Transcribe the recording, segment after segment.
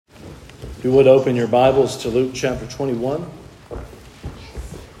If you would open your Bibles to Luke chapter 21.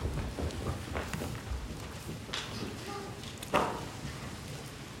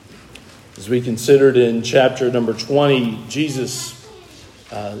 As we considered in chapter number 20, Jesus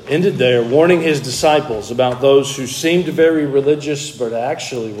ended there warning his disciples about those who seemed very religious but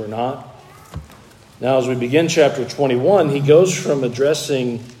actually were not. Now as we begin chapter 21, he goes from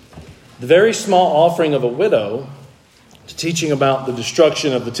addressing the very small offering of a widow to teaching about the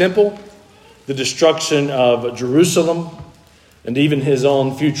destruction of the temple, the destruction of Jerusalem, and even his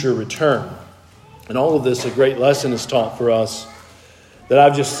own future return. And all of this, a great lesson is taught for us that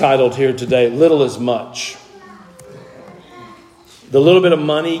I've just titled here today, Little is Much. The little bit of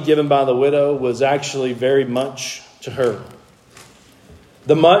money given by the widow was actually very much to her.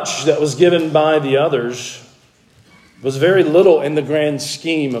 The much that was given by the others was very little in the grand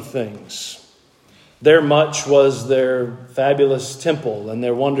scheme of things. Their much was their fabulous temple and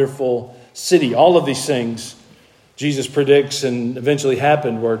their wonderful city. All of these things, Jesus predicts and eventually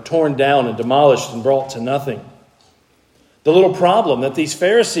happened, were torn down and demolished and brought to nothing. The little problem that these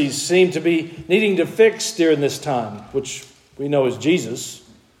Pharisees seem to be needing to fix during this time, which we know is Jesus,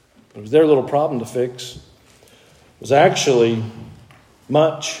 but it was their little problem to fix, was actually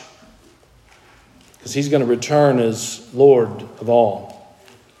much, because he's going to return as Lord of all.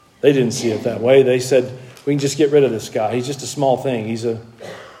 They didn't see it that way. They said, we can just get rid of this guy. He's just a small thing. He's a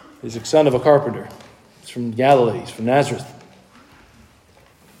son of a carpenter. He's from Galilee. He's from Nazareth.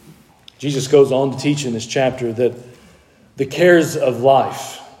 Jesus goes on to teach in this chapter that the cares of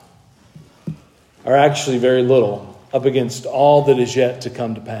life are actually very little up against all that is yet to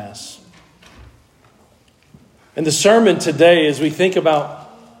come to pass. And the sermon today, as we think about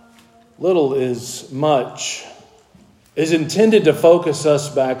little is much, is intended to focus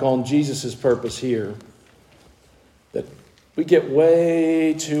us back on Jesus' purpose here. That we get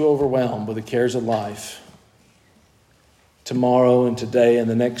way too overwhelmed with the cares of life. Tomorrow and today and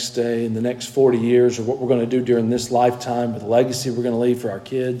the next day and the next 40 years, or what we're going to do during this lifetime, or the legacy we're going to leave for our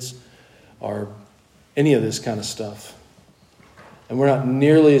kids, or any of this kind of stuff. And we're not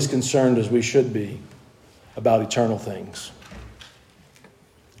nearly as concerned as we should be about eternal things.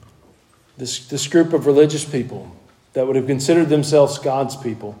 This group of religious people that would have considered themselves God's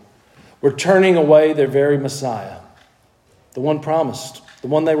people were turning away their very Messiah, the one promised, the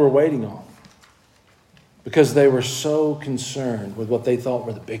one they were waiting on, because they were so concerned with what they thought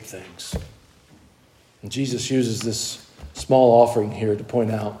were the big things. And Jesus uses this small offering here to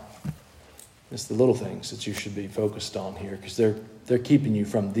point out it's the little things that you should be focused on here, because they're keeping you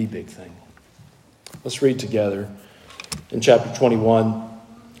from the big thing. Let's read together in chapter 21.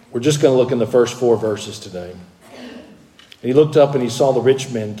 We're just going to look in the first 4 verses today. And he looked up and he saw the rich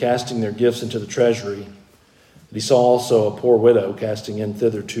men casting their gifts into the treasury. And he saw also a poor widow casting in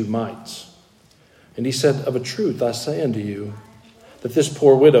thither 2 mites. And he said, of a truth I say unto you, that this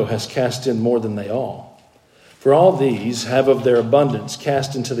poor widow has cast in more than they all. For all these have of their abundance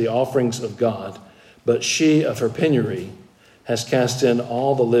cast into the offerings of God, but she of her penury has cast in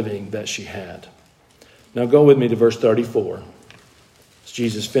all the living that she had. Now go with me to verse 34. As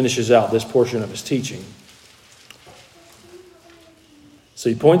Jesus finishes out this portion of his teaching. So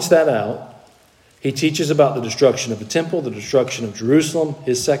he points that out. He teaches about the destruction of the temple, the destruction of Jerusalem,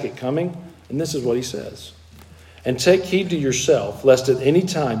 his second coming. And this is what he says. And take heed to yourself, lest at any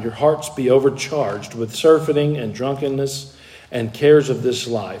time your hearts be overcharged with surfeiting and drunkenness and cares of this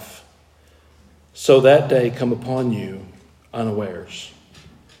life, so that day come upon you unawares.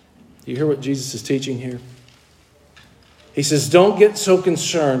 Do you hear what Jesus is teaching here? He says, don't get so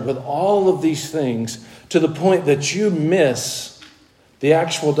concerned with all of these things to the point that you miss the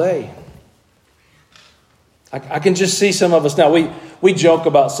actual day. I can just see some of us now. We joke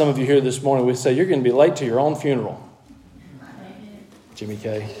about some of you here this morning. We say, you're going to be late to your own funeral. Jimmy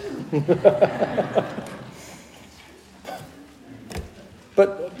K.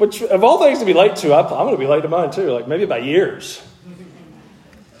 But which, of all things to be late to, I'm going to be late to mine too, like maybe by years.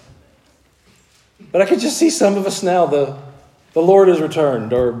 But I can just see some of us now, the Lord has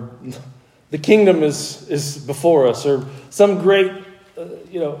returned, or the kingdom is before us, or some great,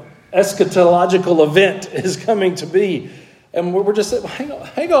 eschatological event is coming to be. And we're just saying,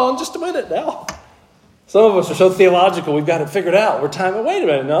 hang on just a minute now. Some of us are so theological, we've got it figured out. We're timing, wait a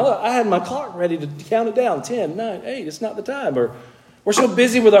minute, no, I had my clock ready to count it down, 10, 9, 8, it's not the time. Or we're so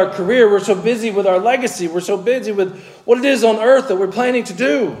busy with our career, we're so busy with our legacy, we're so busy with what it is on earth that we're planning to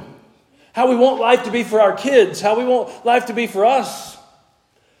do. How we want life to be for our kids, how we want life to be for us.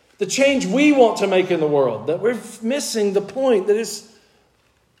 The change we want to make in the world, that we're missing the point that it's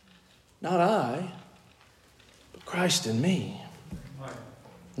not I, but Christ in me.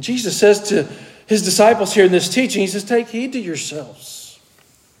 Jesus says to his disciples here in this teaching, he says, take heed to yourselves.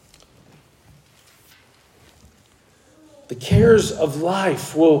 The cares of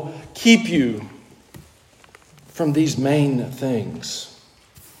life will keep you from these main things.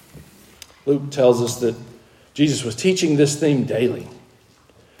 Luke tells us that Jesus was teaching this theme daily,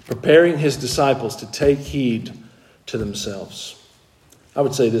 preparing his disciples to take heed to themselves. I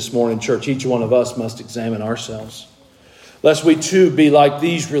would say this morning, church, each one of us must examine ourselves, lest we too be like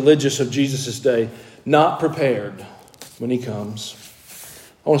these religious of Jesus' day, not prepared when he comes.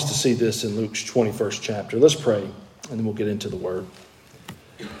 I want us to see this in Luke's 21st chapter. Let's pray, and then we'll get into the word.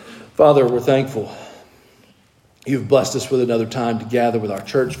 Father, we're thankful you've blessed us with another time to gather with our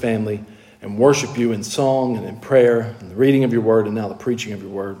church family and worship you in song and in prayer and the reading of your word and now the preaching of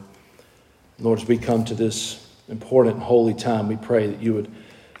your word. Lord, as we come to this important and holy time, we pray that you would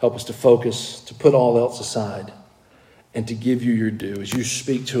help us to focus, to put all else aside, and to give you your due as you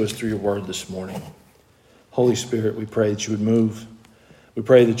speak to us through your word this morning. Holy Spirit, we pray that you would move. We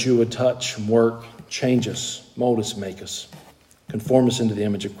pray that you would touch and work, change us, mold us, make us, conform us into the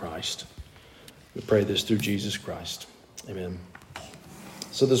image of Christ. We pray this through Jesus Christ. Amen.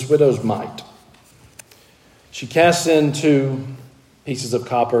 So this widow's mite. She casts in 2 pieces of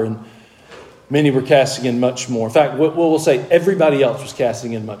copper, and many were casting in much more. In fact, we'll say everybody else was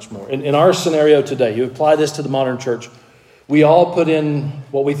casting in much more. In our scenario today, you apply this to the modern church. We all put in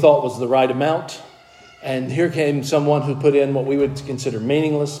what we thought was the right amount. And here came someone who put in what we would consider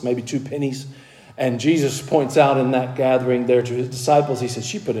meaningless, maybe 2 pennies. And Jesus points out in that gathering there to his disciples, he says,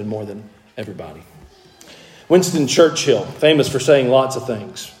 she put in more than everybody. Winston Churchill, famous for saying lots of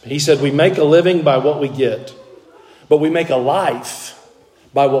things. He said, we make a living by what we get, but we make a life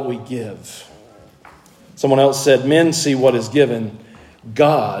by what we give. Someone else said, men see what is given,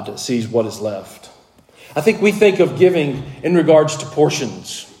 God sees what is left. I think we think of giving in regards to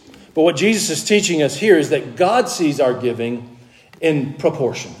portions. But what Jesus is teaching us here is that God sees our giving in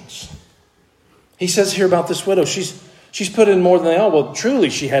proportions. He says here about this widow, she's put in more than they all. Well, truly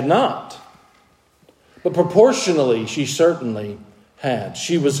she had not. But proportionally, she certainly had.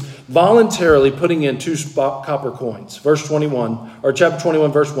 She was voluntarily putting in 2 copper coins. Verse 21, or chapter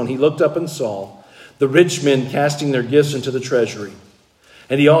 21, verse 1, he looked up and saw the rich men casting their gifts into the treasury.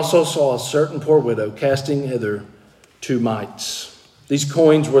 And he also saw a certain poor widow casting hither 2 mites. These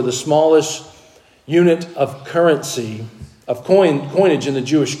coins were the smallest unit of currency, of coinage in the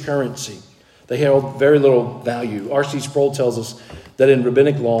Jewish currency. They held very little value. R.C. Sproul tells us that in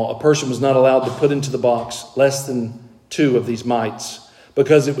rabbinic law, a person was not allowed to put into the box less than 2 of these mites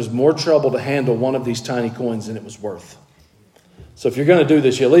because it was more trouble to handle one of these tiny coins than it was worth. So if you're going to do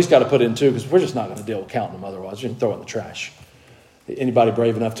this, you at least got to put in 2 because we're just not going to deal with counting them otherwise. You can throw it in the trash. Anybody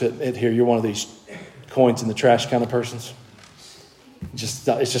brave enough to admit here you're one of these coins in the trash kind of persons?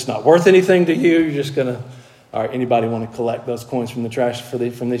 It's just not worth anything to you. You're just going to... All right, anybody want to collect those coins from the trash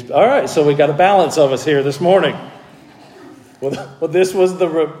from these? All right, so we got a balance of us here this morning. Well, this was the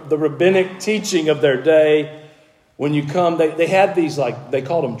rabbinic teaching of their day. When you come, they had these, like, they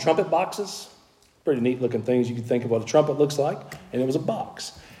called them trumpet boxes. Pretty neat looking things. You can think of what a trumpet looks like. And it was a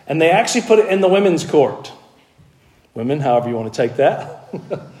box. And they actually put it in the women's court. Women, however you want to take that.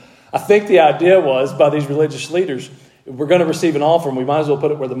 I think the idea was, by these religious leaders, if we're going to receive an offering, we might as well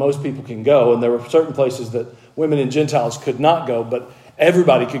put it where the most people can go. And there were certain places that women and Gentiles could not go, but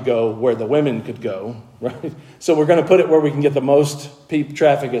everybody could go where the women could go, right? So we're going to put it where we can get the most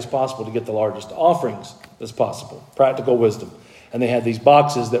traffic as possible to get the largest offerings as possible. Practical wisdom. And they had these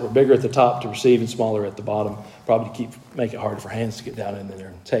boxes that were bigger at the top to receive and smaller at the bottom, probably to make it harder for hands to get down in there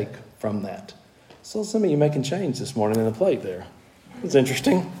and take from that. So some of you making change this morning in the plate there. It's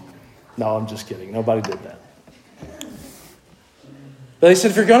interesting. No, I'm just kidding. Nobody did that. But they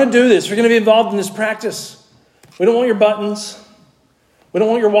said, if you're going to do this, if you're going to be involved in this practice, we don't want your buttons. We don't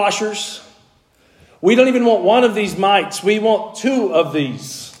want your washers. We don't even want 1 of these mites. We want 2 of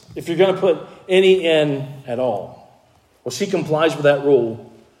these if you're going to put any in at all. Well, she complies with that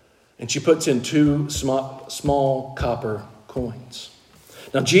rule, and she puts in 2 small copper coins.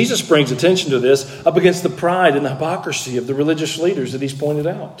 Now, Jesus brings attention to this up against the pride and the hypocrisy of the religious leaders that he's pointed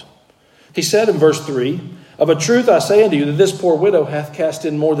out. He said in verse 3, of a truth I say unto you that this poor widow hath cast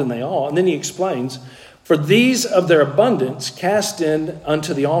in more than they all. And then he explains, for these of their abundance cast in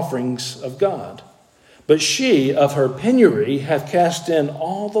unto the offerings of God. But she of her penury hath cast in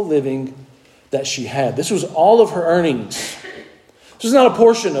all the living that she had. This was all of her earnings. This was not a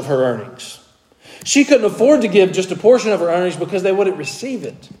portion of her earnings. She couldn't afford to give just a portion of her earnings because they wouldn't receive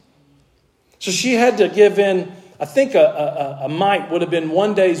it. So she had to give in, I think a mite would have been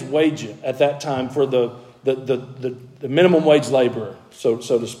 1 day's wage at that time for the the minimum wage laborer, so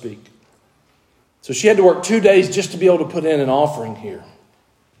to speak. So she had to work 2 days just to be able to put in an offering here.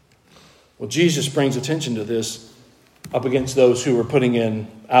 Well, Jesus brings attention to this up against those who were putting in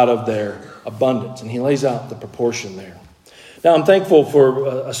out of their abundance, and he lays out the proportion there. Now, I'm thankful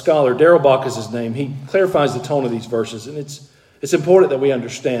for a scholar, Darrell Bach is his name. He clarifies the tone of these verses, and it's important that we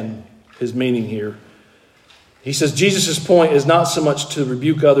understand his meaning here. He says Jesus' point is not so much to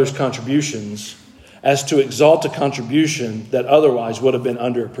rebuke others' contributions as to exalt a contribution that otherwise would have been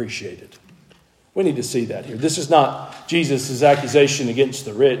underappreciated. We need to see that here. This is not Jesus' accusation against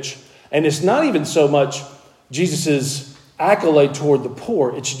the rich, and it's not even so much Jesus' accolade toward the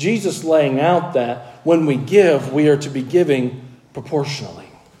poor. It's Jesus laying out that when we give, we are to be giving proportionally.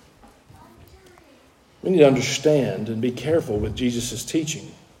 We need to understand and be careful with Jesus'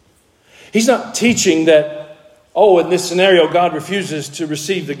 teaching. He's not teaching that, in this scenario, God refuses to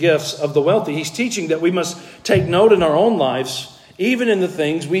receive the gifts of the wealthy. He's teaching that we must take note in our own lives, even in the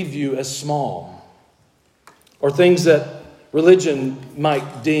things we view as small, or things that religion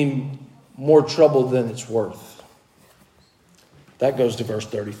might deem more trouble than it's worth. That goes to verse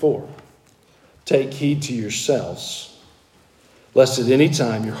 34. Take heed to yourselves, lest at any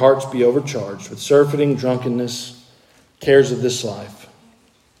time your hearts be overcharged with surfeiting, drunkenness, cares of this life,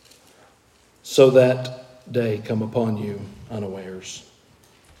 so that day come upon you unawares.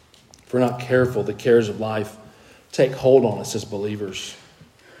 If we're not careful, the cares of life take hold on us as believers.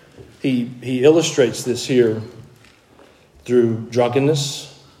 He illustrates this here through drunkenness.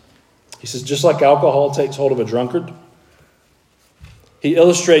 He says, just like alcohol takes hold of a drunkard. He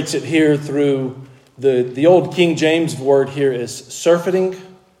illustrates it here through the old King James word here is surfeiting.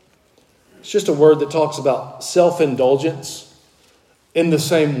 It's just a word that talks about self-indulgence in the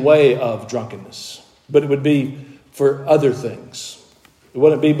same way of drunkenness. But it would be for other things. It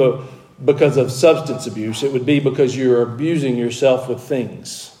wouldn't be because of substance abuse. It would be because you're abusing yourself with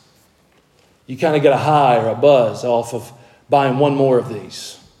things. You kind of get a high or a buzz off of buying one more of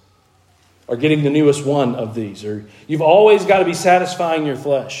these, or getting the newest one of these, or you've always got to be satisfying your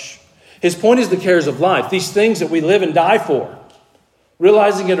flesh. His point is the cares of life, these things that we live and die for,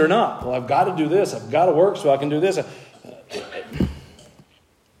 realizing it or not. Well, I've got to do this. I've got to work so I can do this.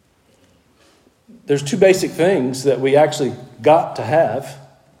 There's two basic things that we actually got to have.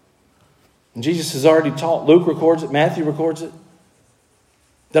 And Jesus has already taught. Luke records it. Matthew records it.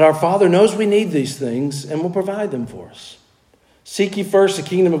 That our Father knows we need these things and will provide them for us. Seek ye first the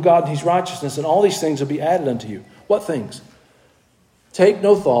kingdom of God and his righteousness, and all these things will be added unto you. What things? Take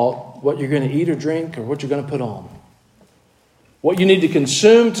no thought what you're going to eat or drink or what you're going to put on. What you need to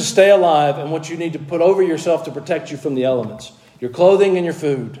consume to stay alive and what you need to put over yourself to protect you from the elements. Your clothing and your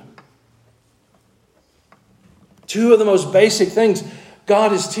food. Two of the most basic things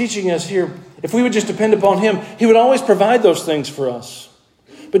God is teaching us here. If we would just depend upon him, he would always provide those things for us.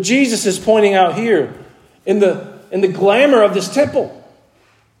 But Jesus is pointing out here in the glamour of this temple,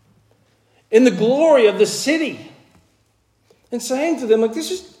 in the glory of this city, and saying to them, like, this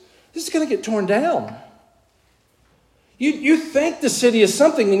is going to get torn down. You think the city is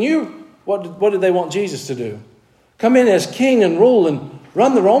something, and what did they want Jesus to do? Come in as king and rule and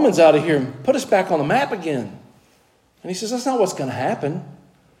run the Romans out of here and put us back on the map again. And he says, that's not what's going to happen.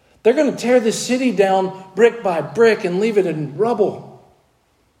 They're going to tear this city down brick by brick and leave it in rubble.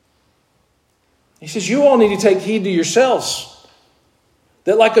 He says, you all need to take heed to yourselves.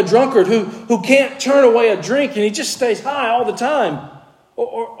 That like a drunkard who can't turn away a drink and he just stays high all the time.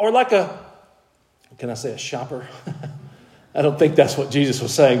 Or like can I say a shopper? I don't think that's what Jesus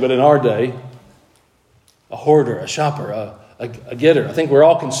was saying, but in our day, a hoarder, a shopper, a getter. I think we're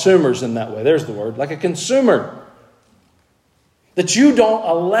all consumers in that way. There's the word. Like a consumer. That you don't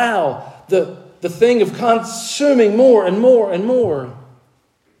allow the thing of consuming more and more and more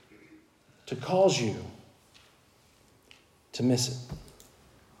to cause you to miss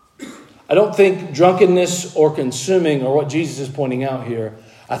it. I don't think drunkenness or consuming are what Jesus is pointing out here.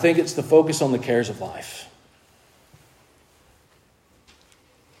 I think it's the focus on the cares of life.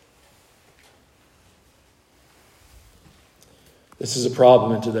 This is a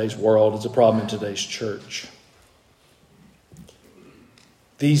problem in today's world. It's a problem in today's church.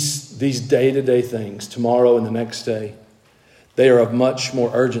 These day-to-day things, tomorrow and the next day, they are of much more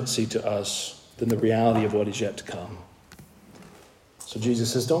urgency to us than the reality of what is yet to come. So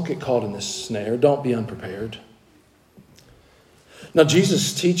Jesus says, don't get caught in this snare. Don't be unprepared. Now,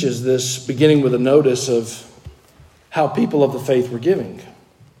 Jesus teaches this beginning with a notice of how people of the faith were giving.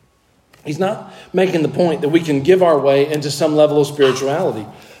 He's not making the point that we can give our way into some level of spirituality.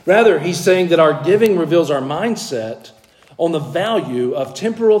 Rather, he's saying that our giving reveals our mindset on the value of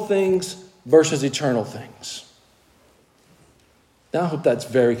temporal things versus eternal things. Now, I hope that's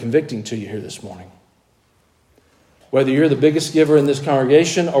very convicting to you here this morning. Whether you're the biggest giver in this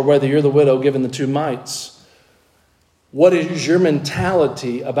congregation or whether you're the widow given the 2 mites, what is your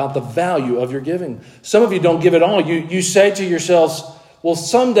mentality about the value of your giving? Some of you don't give at all. You say to yourselves, well,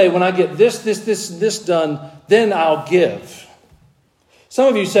 someday when I get this done, then I'll give. Some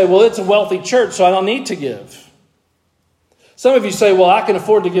of you say, well, it's a wealthy church, so I don't need to give. Some of you say, well, I can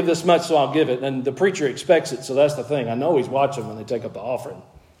afford to give this much, so I'll give it. And the preacher expects it, so that's the thing. I know he's watching when they take up the offering.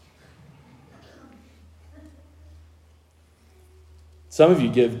 Some of you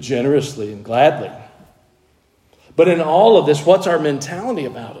give generously and gladly. But in all of this, what's our mentality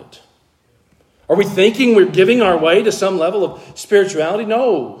about it? Are we thinking we're giving our way to some level of spirituality?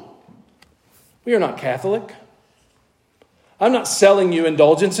 No. We are not Catholic. I'm not selling you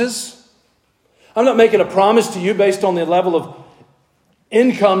indulgences. I'm not making a promise to you based on the level of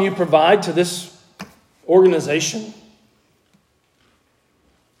income you provide to this organization.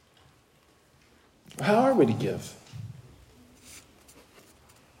 How are we to give?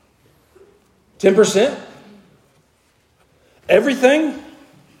 10%? Everything?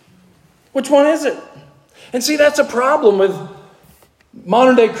 Which one is it? And see, that's a problem with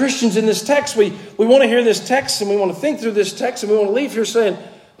modern day Christians in this text. We want to hear this text and we want to think through this text and we want to leave here saying,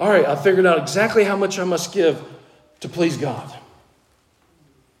 all right, I figured out exactly how much I must give to please God.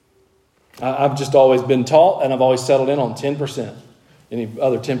 I've just always been taught and I've always settled in on 10%. Any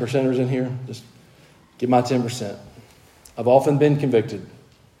other 10%ers in here? Just give my 10%. I've often been convicted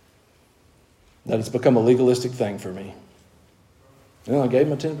that it's become a legalistic thing for me. Well, I gave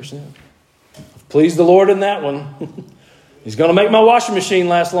my 10%. I've pleased the Lord in that one. He's going to make my washing machine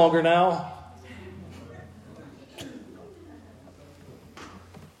last longer now.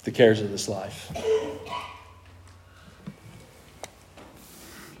 The cares of this life.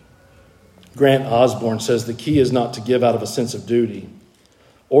 Grant Osborne says the key is not to give out of a sense of duty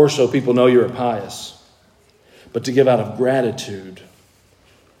or so people know you're pious, but to give out of gratitude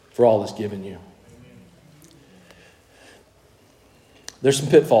for all that's given you. There's some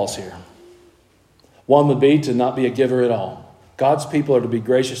pitfalls here. One would be to not be a giver at all. God's people are to be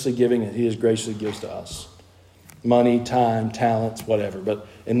graciously giving, and He as graciously gives to us. Money, time, talents, whatever. But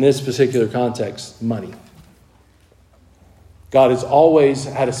in this particular context, money. God has always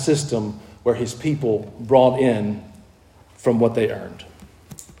had a system where His people brought in from what they earned.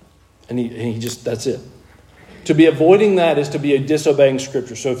 And he just, that's it. To be avoiding that is to be disobeying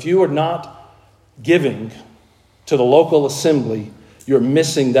Scripture. So if you are not giving to the local assembly, you're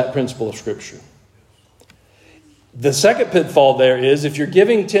missing that principle of Scripture. The second pitfall there is if you're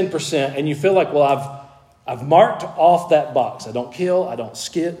giving 10% and you feel like, well, I've marked off that box. I don't kill, I don't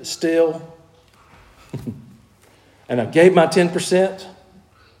steal, and I gave my 10%,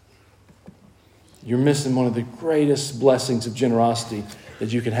 you're missing one of the greatest blessings of generosity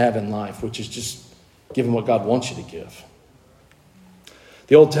that you can have in life, which is just giving what God wants you to give.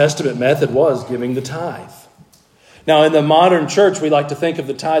 The Old Testament method was giving the tithe. Now, in the modern church, we like to think of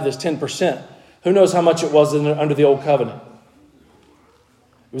the tithe as 10%. Who knows how much it was under the Old Covenant?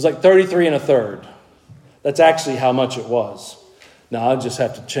 It was like 33 1/3. That's actually how much it was. Now, I just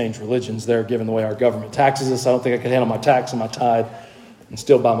have to change religions there, given the way our government taxes us. I don't think I could handle my tax and my tithe and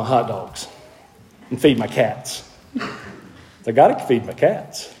still buy my hot dogs and feed my cats. I got to feed my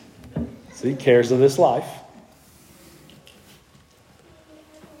cats. See, cares of this life.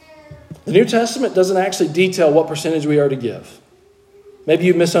 The New Testament doesn't actually detail what percentage we are to give. Maybe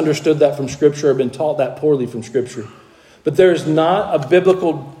you misunderstood that from Scripture or been taught that poorly from Scripture. But there's not a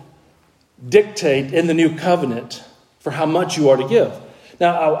biblical dictate in the New Covenant for how much you are to give.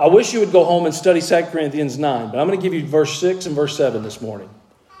 Now, I wish you would go home and study 2 Corinthians 9, but I'm going to give you verse 6 and verse 7 this morning.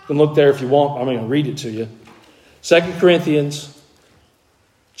 You can look there if you want. I'm going to read it to you. 2 Corinthians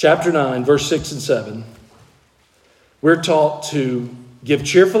chapter 9, verse 6 and 7. We're taught to give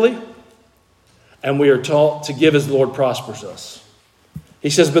cheerfully, and we are taught to give as the Lord prospers us. He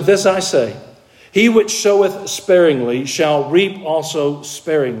says, but this I say, he which soweth sparingly shall reap also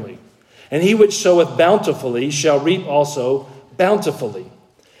sparingly. And he which soweth bountifully shall reap also bountifully.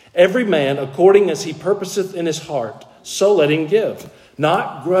 Every man according as he purposeth in his heart, so let him give.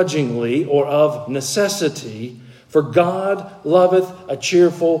 Not grudgingly or of necessity, for God loveth a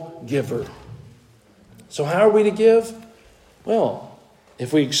cheerful giver. So how are we to give? Well,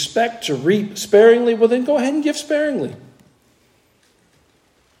 if we expect to reap sparingly, well then go ahead and give sparingly.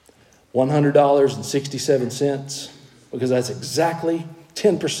 $100.67, because that's exactly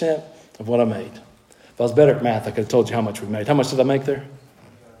 10% of what I made. If I was better at math, I could have told you how much we made. How much did I make there?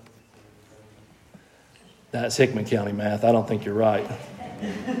 That's Hickman County math. I don't think you're right.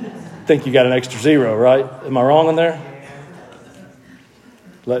 I think you got an extra zero, right? Am I wrong on there?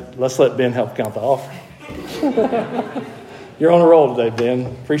 Let's let Ben help count the offering. You're on a roll today, Ben.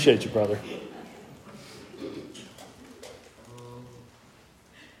 Appreciate you, brother.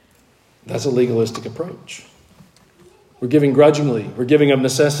 That's a legalistic approach. We're giving grudgingly. We're giving of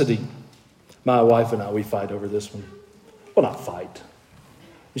necessity. My wife and I, we fight over this one. Well, not fight.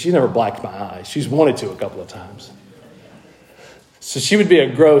 She's never blacked my eyes. She's wanted to a couple of times. So she would be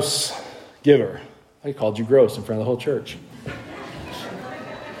a gross giver. I called you gross in front of the whole church.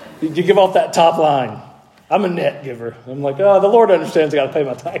 You give off that top line. I'm a net giver. I'm like, oh, the Lord understands I got to pay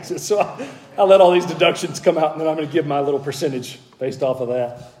my taxes. So I let all these deductions come out, and then I'm going to give my little percentage based off of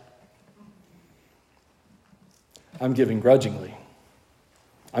that. I'm giving grudgingly.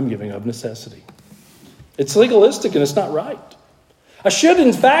 I'm giving of necessity. It's legalistic and it's not right. I should,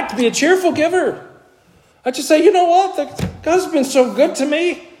 in fact, be a cheerful giver. I just say, you know what? God's been so good to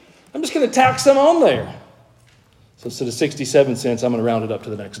me. I'm just going to tack some on there. So instead of 67 cents, I'm going to round it up to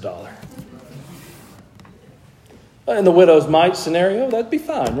the next dollar. In the widow's mite scenario, that'd be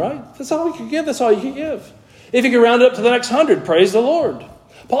fine, right? That's all we could give. That's all you could give. If you could round it up to the next 100, praise the Lord.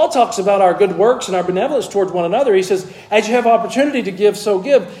 Paul talks about our good works and our benevolence towards one another. He says, as you have opportunity to give, so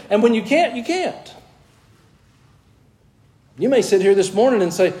give. And when you can't, you can't. You may sit here this morning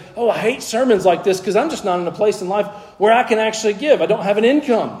and say, oh, I hate sermons like this because I'm just not in a place in life where I can actually give. I don't have an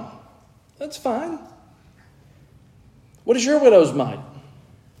income. That's fine. What is your widow's mite?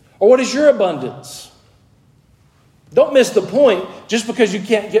 Or what is your abundance? Don't miss the point just because you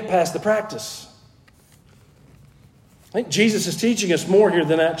can't get past the practice. I think Jesus is teaching us more here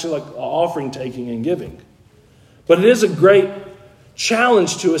than actually like offering, taking, and giving. But it is a great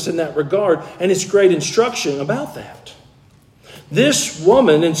challenge to us in that regard, and it's great instruction about that. This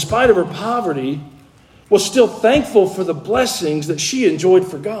woman, in spite of her poverty, was still thankful for the blessings that she enjoyed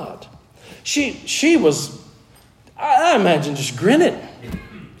for God. She was, I imagine, just grinning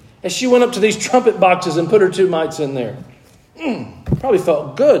as she went up to these trumpet boxes and put her 2 mites in there. Probably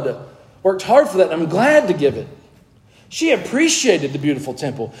felt good. Worked hard for that. And I'm glad to give it. She appreciated the beautiful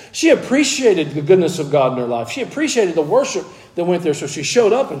temple. She appreciated the goodness of God in her life. She appreciated the worship that went there. So she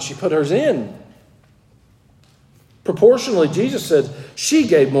showed up and she put hers in. Proportionally, Jesus said, she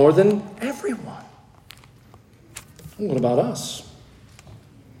gave more than everyone. And what about us?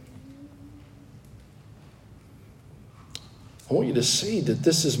 I want you to see that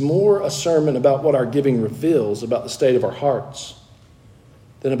this is more a sermon about what our giving reveals about the state of our hearts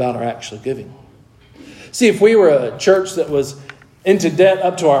than about our actual giving. See, if we were a church that was into debt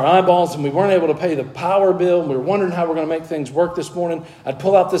up to our eyeballs and we weren't able to pay the power bill and we were wondering how we're going to make things work this morning, I'd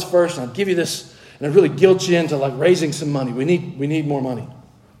pull out this verse and I'd give you this and I'd really guilt you into like raising some money. We need more money.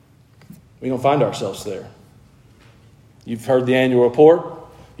 We don't find ourselves there. You've heard the annual report.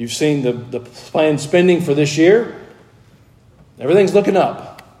 You've seen the planned spending for this year. Everything's looking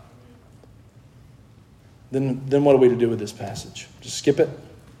up. Then what are we to do with this passage? Just skip it?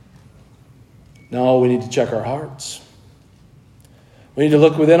 No, we need to check our hearts. We need to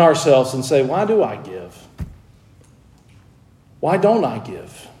look within ourselves and say, why do I give? Why don't I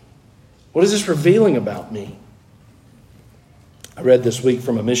give? What is this revealing about me? I read this week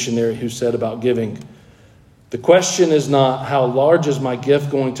from a missionary who said about giving, the question is not how large is my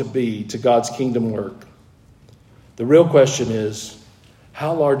gift going to be to God's kingdom work. The real question is,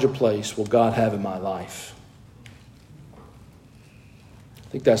 how large a place will God have in my life? I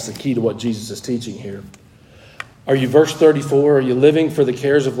think that's the key to what Jesus is teaching here. Are you, verse 34, are you living for the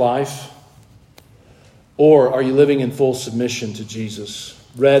cares of life? Or are you living in full submission to Jesus,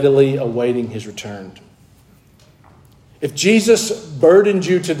 readily awaiting his return? If Jesus burdened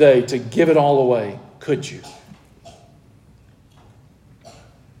you today to give it all away, could you?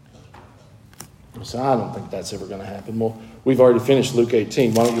 So I don't think that's ever going to happen. Well, we've already finished Luke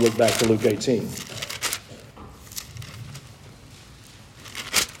 18. Why don't you look back to Luke 18?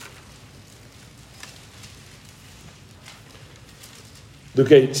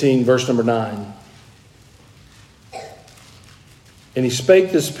 Luke 18, verse number 9. And he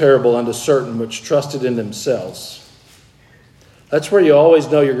spake this parable unto certain which trusted in themselves. That's where you always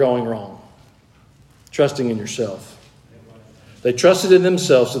know you're going wrong. Trusting in yourself. They trusted in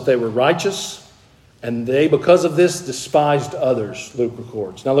themselves that they were righteous, and they, because of this, despised others, Luke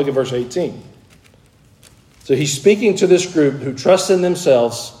records. Now look at verse 18. So he's speaking to this group who trust in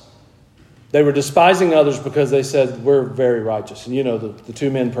themselves. They were despising others because they said, we're very righteous. And you know, the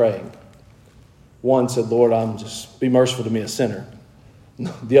 2 men praying. One said, Lord, be merciful to me, a sinner.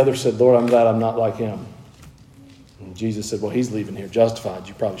 The other said, Lord, I'm glad I'm not like him. And Jesus said, well, he's leaving here justified.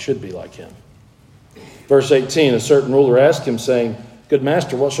 You probably should be like him. Verse 18, a certain ruler asked him, saying, good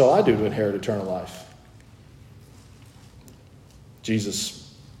master, what shall I do to inherit eternal life?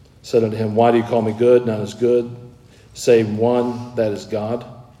 Jesus said unto him, Why do you call me good? None is good, save one, that is God.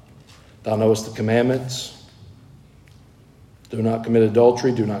 Thou knowest the commandments. Do not commit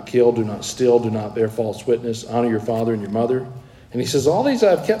adultery, do not kill, do not steal, do not bear false witness, honor your father and your mother. And he says, all these I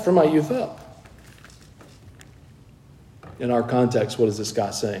have kept from my youth up. In our context, what is this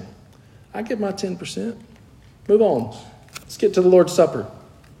guy saying? I give my 10%. Move on. Let's get to the Lord's Supper.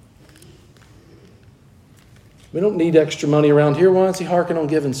 We don't need extra money around here. Why is he harking on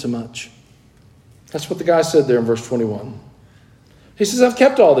giving so much? That's what the guy said there in verse 21. He says, I've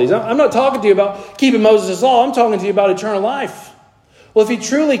kept all these. I'm not talking to you about keeping Moses' law. I'm talking to you about eternal life. Well, if he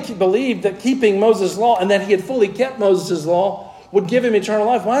truly believed that keeping Moses' law and that he had fully kept Moses' law would give him eternal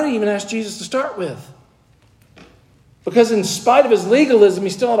life, why didn't he even ask Jesus to start with? Because in spite of his legalism, he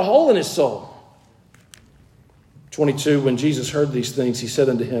still had a hole in his soul. 22, when Jesus heard these things, he said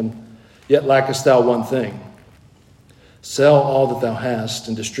unto him, Yet lackest thou one thing. Sell all that thou hast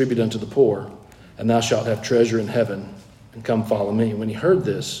and distribute unto the poor, and thou shalt have treasure in heaven, and come follow me. When he heard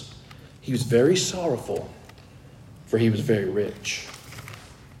this, he was very sorrowful, for he was very rich.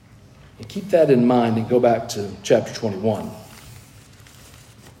 And keep that in mind and go back to chapter 21.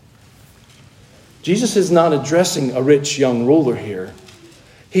 Jesus is not addressing a rich young ruler here.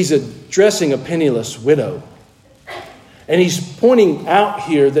 He's addressing a penniless widow. And he's pointing out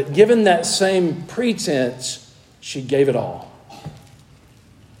here that given that same pretense, she gave it all.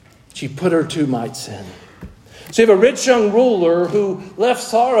 She put her two mites in. So you have a rich young ruler who left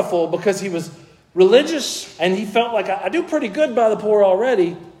sorrowful because he was religious and he felt like, I do pretty good by the poor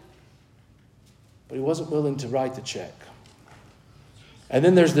already. But he wasn't willing to write the check. And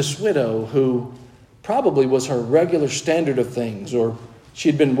then there's this widow who probably was her regular standard of things, or she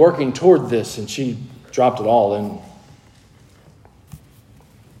had been working toward this and she dropped it all in.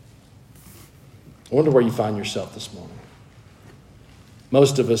 I wonder where you find yourself this morning.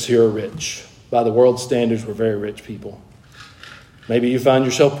 Most of us here are rich. By the world's standards, we're very rich people. Maybe you find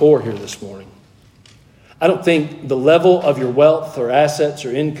yourself poor here this morning. I don't think the level of your wealth or assets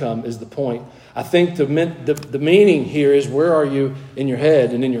or income is the point. I think the meaning here is, where are you in your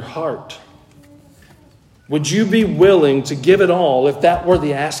head and in your heart? Would you be willing to give it all if that were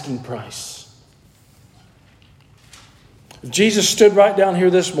the asking price? If Jesus stood right down here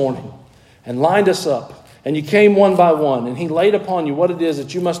this morning and lined us up, and you came one by one, and he laid upon you what it is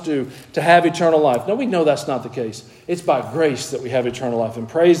that you must do to have eternal life. No, we know that's not the case. It's by grace that we have eternal life, and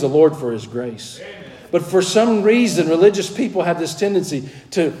praise the Lord for his grace. Amen. But for some reason, religious people have this tendency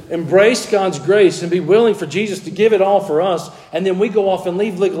to embrace God's grace and be willing for Jesus to give it all for us, and then we go off and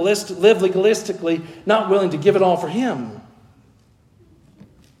live legalistically, not willing to give it all for him.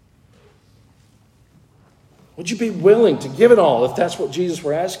 Would you be willing to give it all if that's what Jesus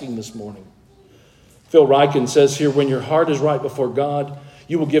were asking this morning? Phil Ryken says here, when your heart is right before God,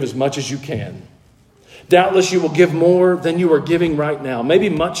 you will give as much as you can. Doubtless you will give more than you are giving right now. Maybe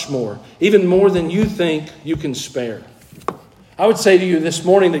much more. Even more than you think you can spare. I would say to you this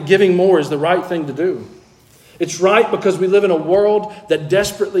morning that giving more is the right thing to do. It's right because we live in a world that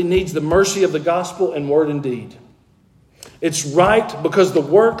desperately needs the mercy of the gospel in word and deed. It's right because the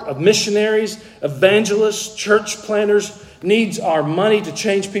work of missionaries, evangelists, church planners needs our money to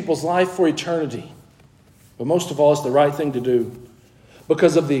change people's life for eternity. But most of all, it's the right thing to do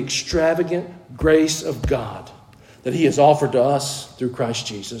because of the extravagant grace of God that he has offered to us through Christ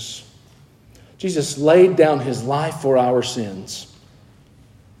Jesus. Jesus laid down his life for our sins.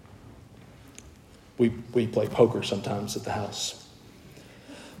 We play poker sometimes at the house.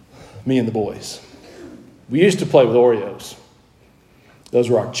 Me and the boys. We used to play with Oreos. Those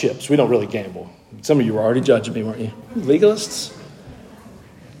were our chips. We don't really gamble. Some of you were already judging me, weren't you? Legalists?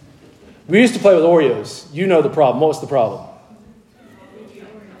 We used to play with Oreos. You know the problem. What was the problem?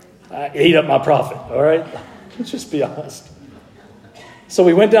 I ate up my profit, all right? Let's just be honest. So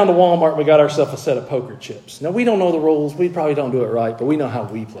we went down to Walmart and we got ourselves a set of poker chips. Now, we don't know the rules. We probably don't do it right, but we know how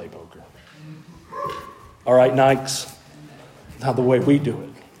we play poker. All right, Nikes? Not the way we do it.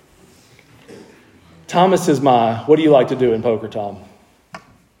 Thomas is what do you like to do in poker, Tom?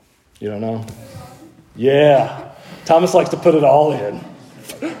 You don't know? Yeah. Thomas likes to put it all in.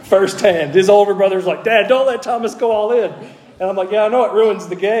 Firsthand. His older brother's like, Dad, don't let Thomas go all in. And I'm like, yeah, I know it ruins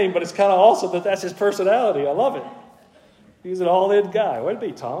the game, but it's kind of awesome that that's his personality. I love it. He's an all-in guy. Way to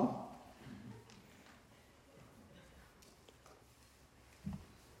be, Tom.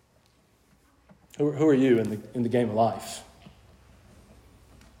 Who are you in the game of life?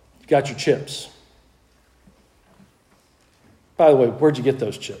 You got your chips. By the way, where'd you get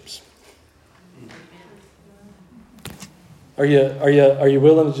those chips? Are you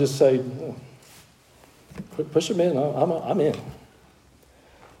willing to just say, push them in? I'm in.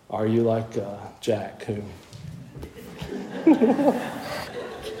 Are you like Jack, who...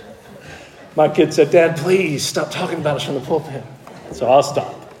 My kid said, Dad, please stop talking about us from the pulpit. So I'll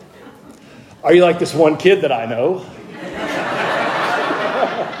stop. Are you like this one kid that I know?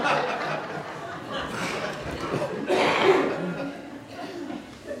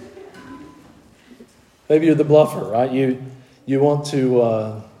 Maybe you're the bluffer, right? You want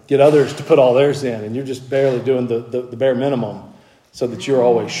to get others to put all theirs in, and you're just barely doing the bare minimum so that you're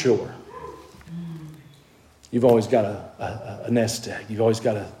always sure. You've always got a nest egg. You've always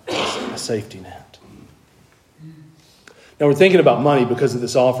got a safety net. Now, we're thinking about money because of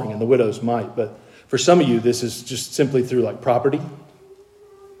this offering and the widow's mite, but for some of you, this is just simply through like property.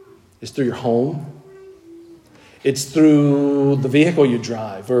 It's through your home. It's through the vehicle you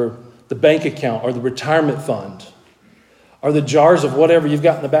drive, or the bank account, or the retirement fund, or the jars of whatever you've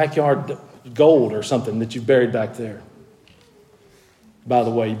got in the backyard, gold or something that you've buried back there. By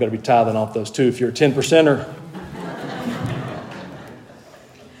the way, you better be tithing off those too if you're a 10%er.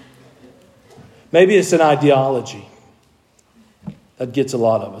 Maybe it's an ideology that gets a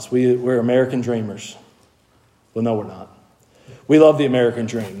lot of us. We're American dreamers. Well, no, we're not. We love the American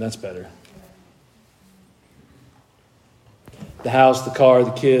dream. That's better. The house, the car,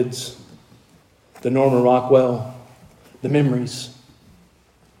 the kids, the Norman Rockwell, the memories.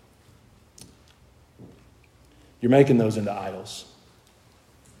 You're making those into idols.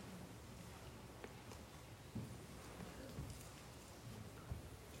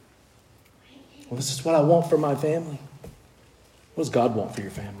 Well, this is what I want for my family. What does God want for your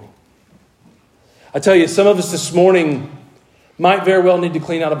family? I tell you, some of us this morning might very well need to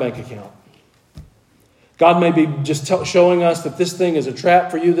clean out a bank account. God may be just showing us that this thing is a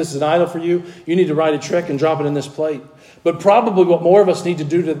trap for you. This is an idol for you. You need to write a check and drop it in this plate. But probably what more of us need to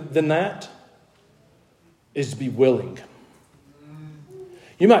do than that is to be willing.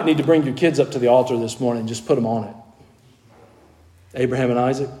 You might need to bring your kids up to the altar this morning and just put them on it. Abraham and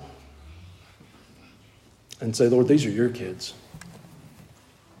Isaac. And say, Lord, these are your kids.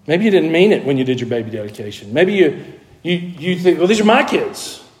 Maybe you didn't mean it when you did your baby dedication. Maybe you think, well, these are my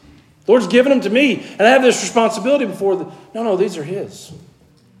kids. The Lord's given them to me, and I have this responsibility before. No, these are His.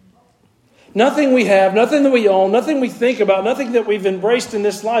 Nothing we have, nothing that we own, nothing we think about, nothing that we've embraced in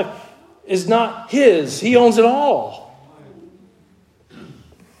this life is not His. He owns it all.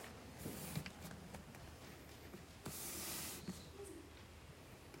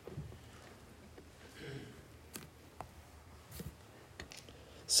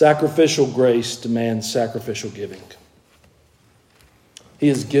 Sacrificial grace demands sacrificial giving. He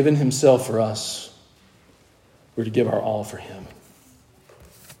has given Himself for us. We're to give our all for Him.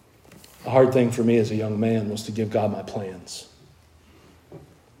 The hard thing for me as a young man was to give God my plans.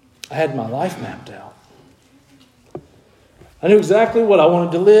 I had my life mapped out. I knew exactly what I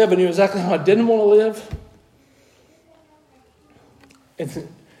wanted to live. I knew exactly how I didn't want to live.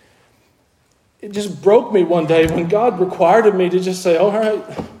 It just broke me one day when God required me to just say, all right,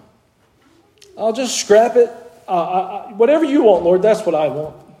 I'll just scrap it. Whatever you want, Lord, that's what I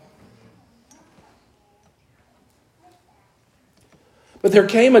want. But there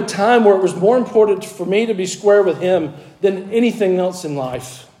came a time where it was more important for me to be square with Him than anything else in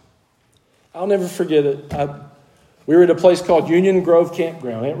life. I'll never forget it. We were at a place called Union Grove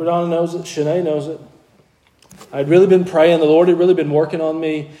Campground. Aunt Radonna knows it. Shanae knows it. I'd really been praying. The Lord had really been working on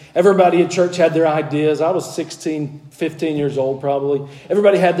me. Everybody at church had their ideas. I was 16, 15 years old probably.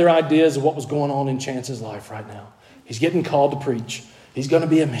 Everybody had their ideas of what was going on in Chance's life right now. He's getting called to preach. He's going to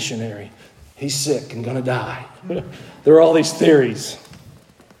be a missionary. He's sick and going to die. There were all these theories.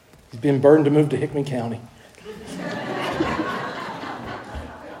 He's being burdened to move to Hickman County.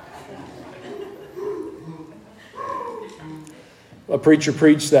 A preacher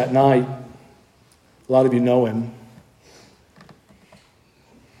preached that night. A lot of you know him.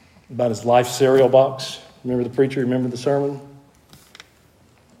 About his life cereal box. Remember the preacher? Remember the sermon?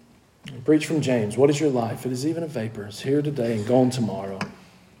 He preached from James. What is your life? It is even a vapor. It's here today and gone tomorrow.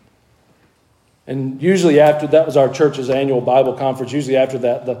 And usually after, that was our church's annual Bible conference. Usually after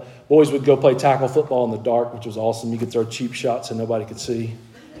that, the boys would go play tackle football in the dark, which was awesome. You could throw cheap shots and nobody could see.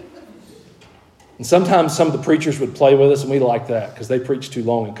 And sometimes some of the preachers would play with us, and we liked that because they preached too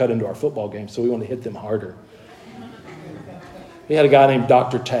long and cut into our football game, so we wanted to hit them harder. We had a guy named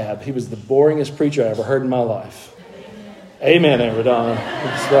Dr. Tab. He was the boringest preacher I ever heard in my life. Amen, Aunt Radonna.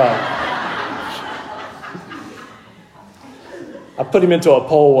 That's right. I put him into a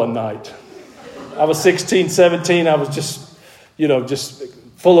poll one night. I was 16, 17. I was just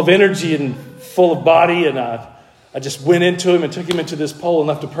full of energy and full of body, and I just went into him and took him into this pole and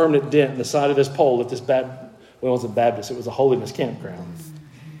left a permanent dent in the side of this pole at this it wasn't Baptist, it was a holiness campground.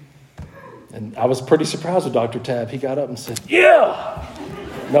 And I was pretty surprised with Dr. Tab. He got up and said, yeah!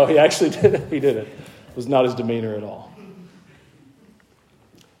 No, he actually did it. He did it. It was not his demeanor at all.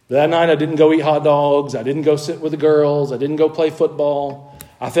 That night I didn't go eat hot dogs. I didn't go sit with the girls. I didn't go play football.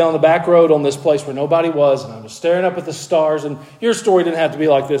 I fell on the back road on this place where nobody was, and I was staring up at the stars. And your story didn't have to be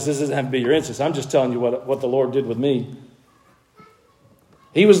like this. This doesn't have to be your instance. I'm just telling you what the Lord did with me.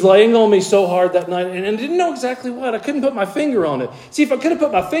 He was laying on me so hard that night, and I didn't know exactly what. I couldn't put my finger on it. See, if I could have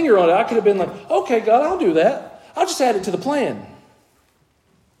put my finger on it, I could have been like, okay, God, I'll do that. I'll just add it to the plan.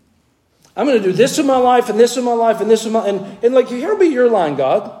 I'm going to do this in my life, and this in my life, and this in my... And like, here'll be your line,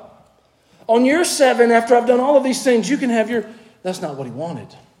 God. On year 7, after I've done all of these things, you can have your... That's not what he wanted.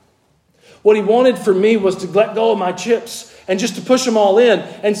 What he wanted for me was to let go of my chips and just to push them all in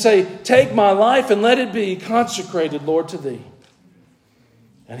and say, take my life and let it be consecrated, Lord, to thee.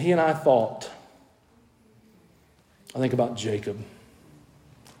 And he and I thought, I think about Jacob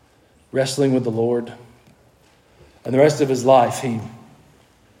wrestling with the Lord. And the rest of his life,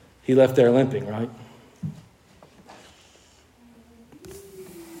 he left there limping, right?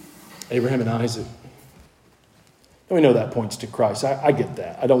 Abraham and Isaac. And we know that points to Christ. I get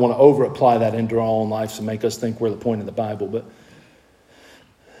that. I don't want to over-apply that into our own lives and make us think we're the point of the Bible. But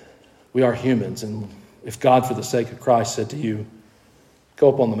we are humans. And if God, for the sake of Christ, said to you, go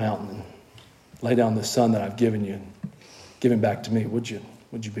up on the mountain and lay down this son that I've given you and give him back to me, would you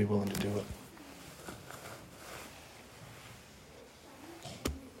be willing to do it?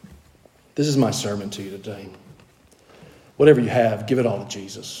 This is my sermon to you today. Whatever you have, give it all to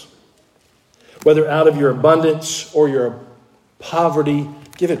Jesus. Whether out of your abundance or your poverty,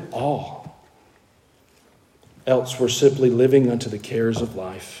 give it all. Else we're simply living unto the cares of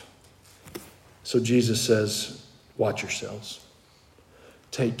life. So Jesus says, watch yourselves.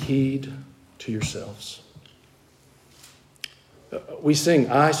 Take heed to yourselves. We sing,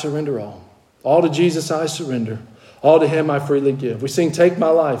 I surrender all. All to Jesus I surrender. All to him I freely give. We sing, take my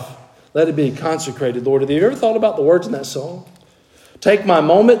life. Let it be consecrated, Lord. Have you ever thought about the words in that song? Take my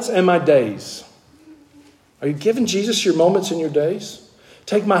moments and my days. Are you giving Jesus your moments and your days?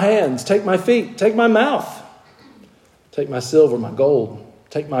 Take my hands, take my feet, take my mouth. Take my silver, my gold.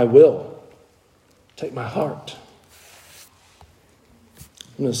 Take my will. Take my heart.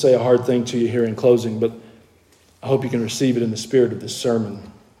 I'm going to say a hard thing to you here in closing, but I hope you can receive it in the spirit of this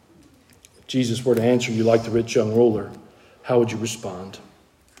sermon. If Jesus were to answer you like the rich young ruler, how would you respond?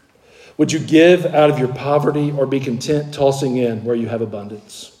 Would you give out of your poverty or be content tossing in where you have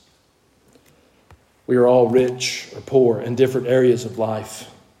abundance? We are all rich or poor in different areas of life.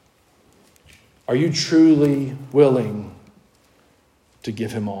 Are you truly willing to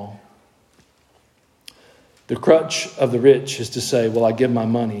give him all? The crutch of the rich is to say, well, I give my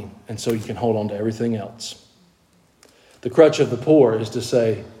money, and so you can hold on to everything else. The crutch of the poor is to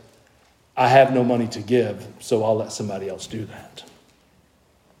say, I have no money to give, so I'll let somebody else do that.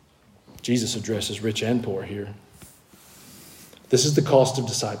 Jesus addresses rich and poor here. This is the cost of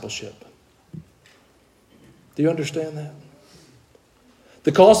discipleship. Do you understand that?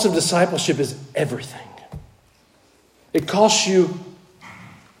 The cost of discipleship is everything. It costs you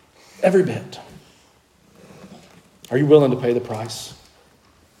every bit. Are you willing to pay the price?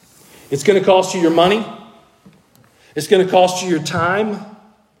 It's going to cost you your money. It's going to cost you your time. And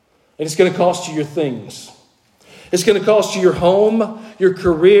it's going to cost you your things. It's going to cost you your home, your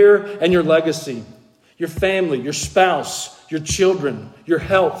career, and your legacy. Your family, your spouse, your children, your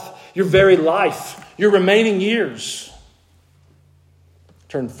health, your very life, your remaining years.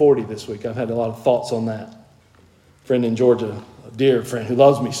 Turned 40 this week. I've had a lot of thoughts on that. A friend in Georgia, a dear friend who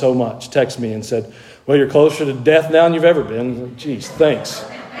loves me so much, texted me and said, well, you're closer to death now than you've ever been. Geez, thanks.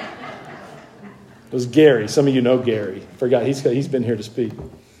 It was Gary. Some of you know Gary. Forgot he's been here to speak.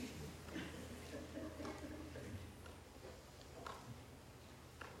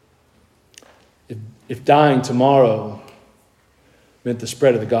 If dying tomorrow meant the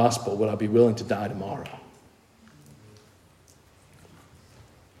spread of the gospel, would I be willing to die tomorrow?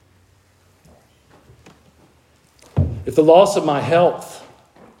 If the loss of my health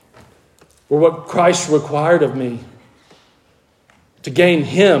were what Christ required of me to gain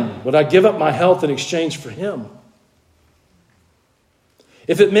him, would I give up my health in exchange for him?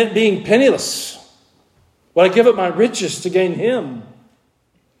 If it meant being penniless, would I give up my riches to gain him?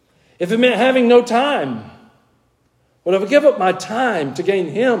 If it meant having no time, would I give up my time to gain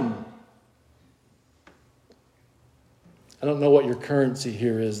him? I don't know what your currency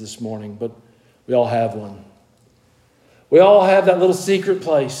here is this morning, but we all have one. We all have that little secret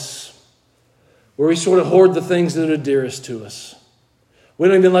place where we sort of hoard the things that are dearest to us. We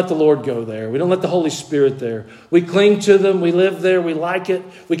don't even let the Lord go there. We don't let the Holy Spirit there. We cling to them. We live there. We like it.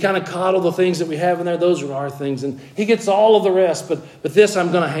 We kind of coddle the things that we have in there. Those are our things. And He gets all of the rest. But this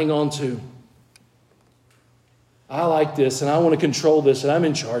I'm going to hang on to. I like this, and I want to control this, and I'm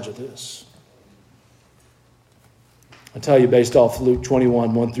in charge of this. I tell you, based off Luke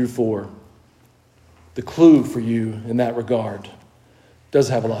 21, 1 through 4, the clue for you in that regard does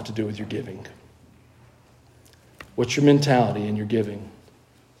have a lot to do with your giving. What's your mentality in your giving?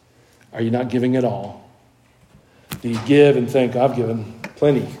 Are you not giving at all? Do you give and think, I've given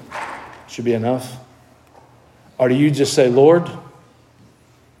plenty, should be enough? Or do you just say, Lord,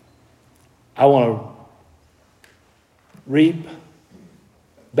 I want to reap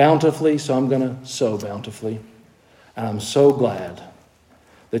bountifully, so I'm going to sow bountifully. And I'm so glad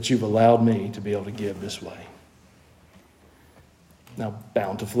that you've allowed me to be able to give this way. Now,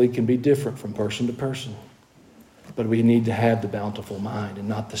 bountifully can be different from person to person, but we need to have the bountiful mind and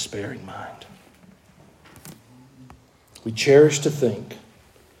not the sparing mind. We cherish to think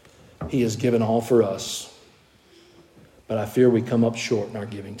He has given all for us, but I fear we come up short in our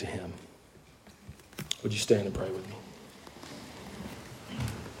giving to Him. Would you stand and pray with me?